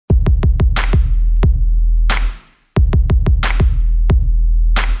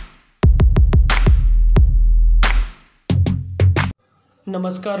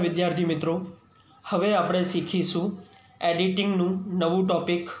નમસ્કાર વિદ્યાર્થી મિત્રો, હવે આપણે શીખીશું એડિટિંગનું નવું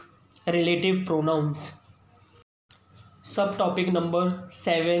ટોપિક રિલેટિવ પ્રોનાઉન્સ. સબ topic number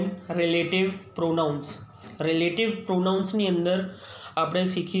 7 relative pronounce. Relative પ્રોનાઉન્સની અંદર આપણે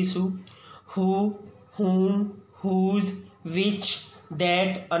શીખીશું હુ, હુમ, હુઝ, વિચ,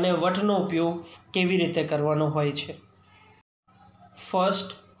 ધેટ અને વટનો ઉપયોગ કેવી રીતે કરવાનો હોય છે. ફર્સ્ટ,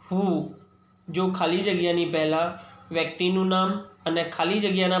 હુ. જો ખાલી જગ્યાની પહેલાં વ્યક્તિનું નામ અને ખાલી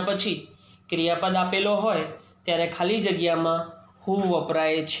જગ્યાના પછી ક્રિયાપદ આપેલો હોય ત્યારે ખાલી જગ્યામાં હુ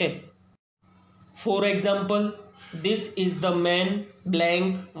વપરાય છે. For example, this is the main blank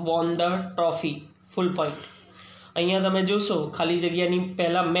won the trophy. Full point. અહીંયા તમે જોશો ખાલી જગ્યાની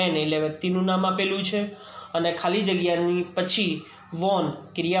પહેલાં મેન એટલે વ્યક્તિનું નામ આપેલું છે અને ખાલી જગ્યાની પછી વોન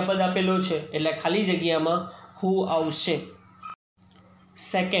ક્રિયાપદ આપેલો છે એટલે ખાલી જગ્યામાં હુ આવશે.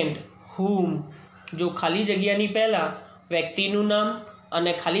 સેકન્ડ, હુમ. જો ખાલી જગ્યાની પહેલાં વ્યક્તિનું નામ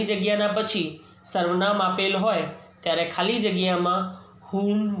અને ખાલી જગ્યાના પછી સર્વનામ આપેલ હોય ત્યારે ખાલી જગ્યામાં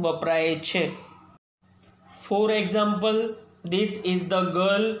હુમ વપરાય છે. For example, this is the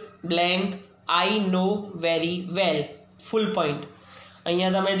girl blank I know very well. Full point.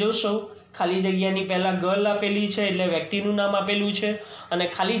 અહીંયા તમે જોશો ખાલી જગ્યાની પહેલાં ગર્લ આપેલી છે એટલે વ્યક્તિનું નામ આપેલું છે અને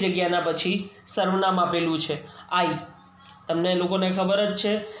ખાલી જગ્યાના પછી સર્વનામ આપેલું છે આઈ. તમને લોકોને ખબર જ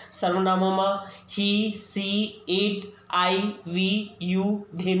છે સર્વનામોમાં હી, C, it, I, V, you,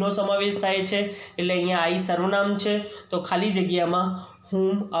 ધેનો સમાવેશ થાય છે એટલે અહીંયા આઈ સર્વનામ છે તો ખાલી જગ્યામાં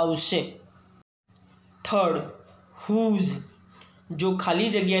હુમ આવશે. Third, whose. જો ખાલી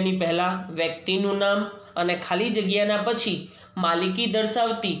જગ્યાની પહેલાં વ્યક્તિનું નામ અને ખાલી જગ્યાના પછી માલિકી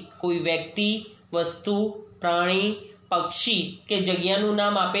દર્શાવતી કોઈ વ્યક્તિ, વસ્તુ, પ્રાણી, પક્ષી કે જગ્યાનું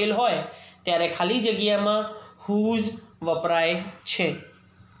નામ આપેલ હોય ત્યારે ખાલી જગ્યામાં હુઝ વપરાય છે.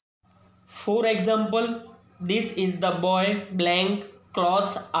 For example, this is the boy blank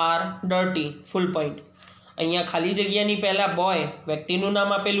clothes R dirty. Full point. અહીંયા ખાલી જગ્યાની પહેલાં બોય વ્યક્તિનું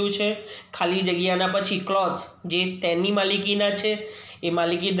નામ આપેલું છે, ખાલી જગ્યાના પછી ક્લોથ્સ જે તેની માલિકીના છે એ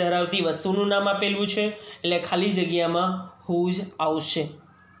માલિકી ધરાવતી વસ્તુનું નામ આપેલું છે એટલે ખાલી જગ્યામાં હુઝ આવશે.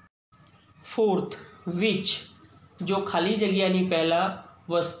 Fourth, which. જો ખાલી જગ્યાની પહેલાં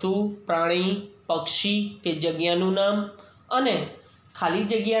વસ્તુ, પ્રાણી, પક્ષી કે જગ્યાનું નામ અને ખાલી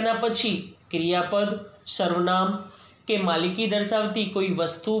જગ્યાના પછી ક્રિયાપદ, સર્વનામ કે માલિકી દર્શાવતી કોઈ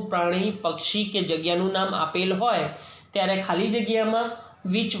વસ્તુ, પ્રાણી, પક્ષી કે જગ્યાનું નામ આપેલ હોય ત્યારે ખાલી જગ્યામાં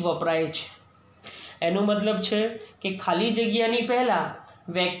વિચ વપરાય છે. એનો મતલબ છે કે ખાલી જગ્યાની પહેલાં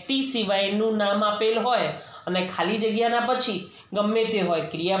વ્યક્તિ સિવાયનું નામ આપેલ હોય અને ખાલી જગ્યાના પછી ગમે તે હોય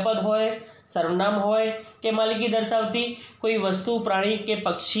ક્રિયાપદ હોય, સર્વનામ હોય કે માલિકી દર્શાવતી કોઈ વસ્તુ, પ્રાણી કે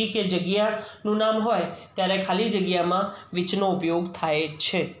પક્ષી કે જગ્યાનું નામ હોય ત્યારે ખાલી જગ્યામાં વિચનો ઉપયોગ થાય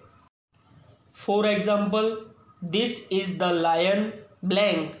છે. For example, this is the lion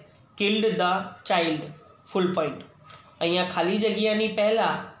blank killed the child. Full point. અહીંયા ખાલી જગ્યાની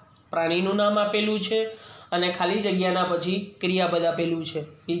પહેલાં પ્રાણીનું નામ આપેલું છે અને ખાલી જગ્યાના પછી ક્રિયાપદ આપેલું છે.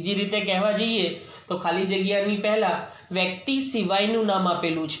 બીજી રીતે કહેવા જઈએ તો ખાલી જગ્યાની પહેલાં વ્યક્તિ સિવાયનું નામ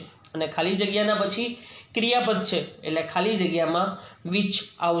આપેલું છે અને ખાલી જગ્યાના પછી ક્રિયાપદ છે એટલે ખાલી જગ્યામાં વિચ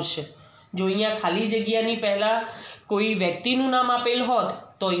આવશે. જો અહીંયા ખાલી જગ્યાની પહેલાં કોઈ વ્યક્તિનું નામ આપેલ હોત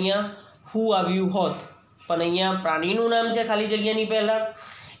તો અહીંયા હુ આવ્યું હોત, પણ અહીંયા પ્રાણીનું નામ છે ખાલી જગ્યાની પહેલાં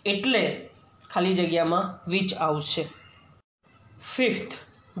એટલે ખાલી જગ્યામાં વિચ આવશે. Fifth,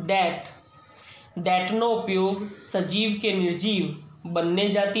 that. ધેટનો ઉપયોગ સજીવ કે નિર્જીવ બંને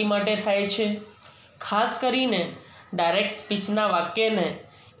જાતિ માટે થાય છે. ખાસ કરીને ડાયરેક્ટ સ્પીચના વાક્યને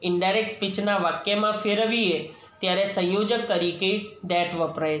ઇનડાયરેક્ટ સ્પીચના વાક્યમાં ફેરવીએ ત્યારે સંયોજક તરીકે ધેટ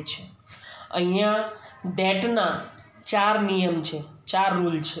વપરાય છે. અહીંયા ધેટના 4 નિયમ છે, 4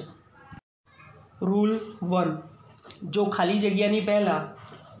 રૂલ છે. રૂલ 1. જો ખાલી જગ્યાની પહેલાં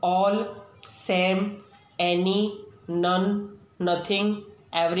all, same, any, none, nothing,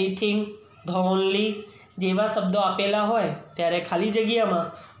 everything, the only જેવા શબ્દો આપેલા હોય ત્યારે ખાલી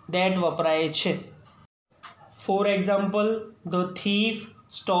જગ્યામાં ધેટ વપરાય છે. For example, the thief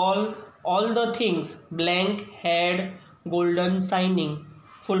stall all the things blank head golden shining.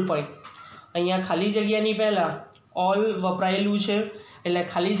 Full point. અહીંયા ખાલી જગ્યાની પહેલાં ઓલ વપરાયેલું છે એટલે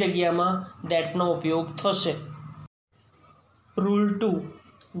ખાલી જગ્યામાં ધેટનો ઉપયોગ થશે. રૂલ 2.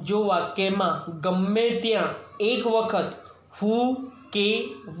 જો વાક્યમાં ગમે ત્યાં એક વખત હુ કે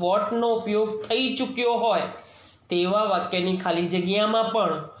વોટનો ઉપયોગ થઈ ચૂક્યો હોય તેવા વાક્યની ખાલી જગ્યામાં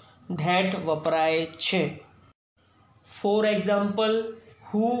પણ ધેટ વપરાય છે. For example,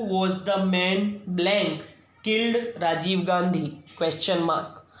 who was the main blank killed Rajiv Gandhi? Question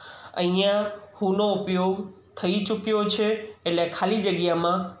mark. અહીંયા હુનો ઉપયોગ થઈ ચૂક્યો છે એટલે ખાલી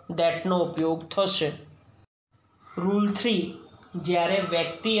જગ્યામાં ધેટનો ઉપયોગ થશે. રૂલ 3. જ્યારે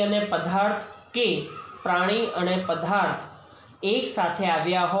વ્યક્તિ અને પદાર્થ કે પ્રાણી અને પદાર્થ એક સાથે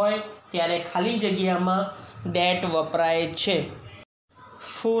આવ્યા હોય ત્યારે ખાલી જગ્યામાં that વપરાય છે.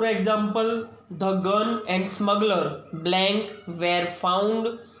 For example, the gun and smuggler blank were found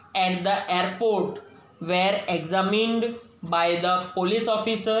at the airport were examined by the police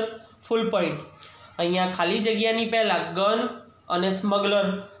officer. Full point. અહીંયા ખાલી જગ્યાની પહેલા ગન અને સ્મગલર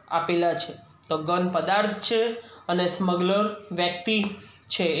આપેલા છે. તો ગન પદાર્થ છે અને સ્મગલર વ્યક્તિ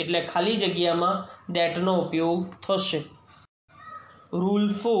છે, એટલે ખાલી જગ્યામાં દેટનો ઉપયોગ થશે. રૂલ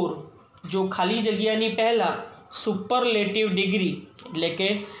 4. જો ખાલી જગ્યાની પહેલા સુપરલેટિવ ડિગ્રી એટલે કે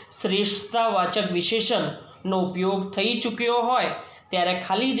શ્રેષ્ઠતાવાચક વિશેષણનો ઉપયોગ થઈ ચૂક્યો હોય ત્યારે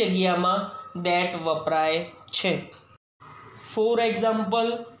ખાલી જગ્યામાં દેટ વપરાય છે. For example,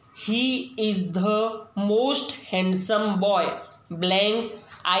 he is the most handsome boy blank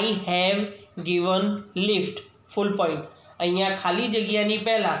I have given lift. Full point. અહીંયા ખાલી જગ્યાની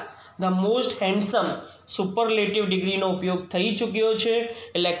પહેલા the most handsome સુપરલેટિવ ડિગ્રીનો ઉપયોગ થઈ ચૂક્યો છે,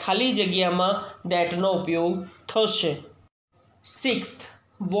 એટલે ખાલી જગ્યામાં દેટનો ઉપયોગ થશે. 6th,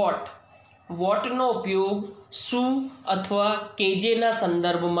 vote. વોટનો ઉપયોગ શું અથવા કેજેના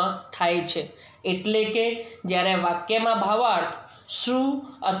સંદર્ભમાં થાય છે, એટલે કે જ્યારે વાક્યમાં ભાવાર્થ શું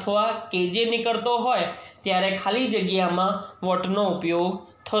અથવા કેજે નીકળતો હોય ત્યારે ખાલી જગ્યામાં વોટનો ઉપયોગ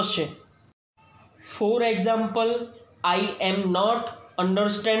થશે. For example, I am not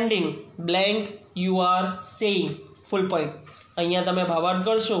understanding blank you are saying. Full point. અહીંયા તમે ભાવાર્થ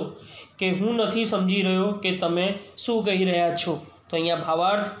કરશો કે હું નથી સમજી રહ્યો કે તમે શું કહી રહ્યા છો. તો અહીંયા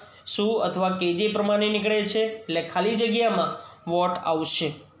ભાવાર્થ શું અથવા કેજે પ્રમાણે નીકળે છે, એટલે ખાલી જગ્યામાં વોટ આવશે.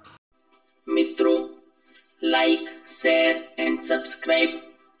 મિત્રો, like, share and subscribe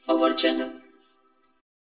our channel.